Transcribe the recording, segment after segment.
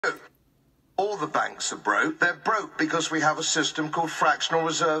All the banks are broke. They're broke because we have a system called fractional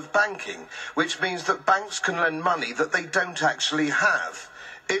reserve banking, which means that banks can lend money that they don't actually have.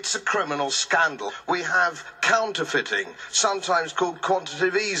 It's a criminal scandal. We have counterfeiting, sometimes called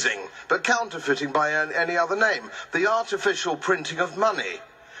quantitative easing, but counterfeiting by any other name. The artificial printing of money,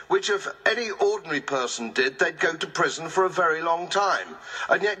 which if any ordinary person did, they'd go to prison for a very long time.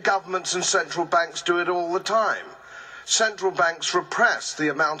 And yet governments and central banks do it all the time. Central banks repress the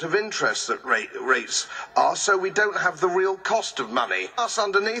amount of interest that rates are, so we don't have the real cost of money. Us,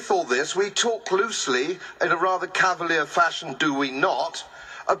 underneath all this, we talk loosely, in a rather cavalier fashion, do we not,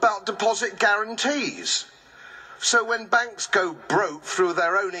 about deposit guarantees. So when banks go broke through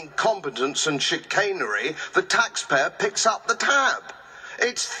their own incompetence and chicanery, the taxpayer picks up the tab.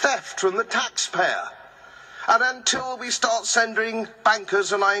 It's theft from the taxpayer. And until we start sending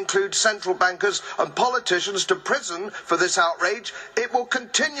bankers, and I include central bankers and politicians, to prison for this outrage, it will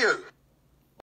continue.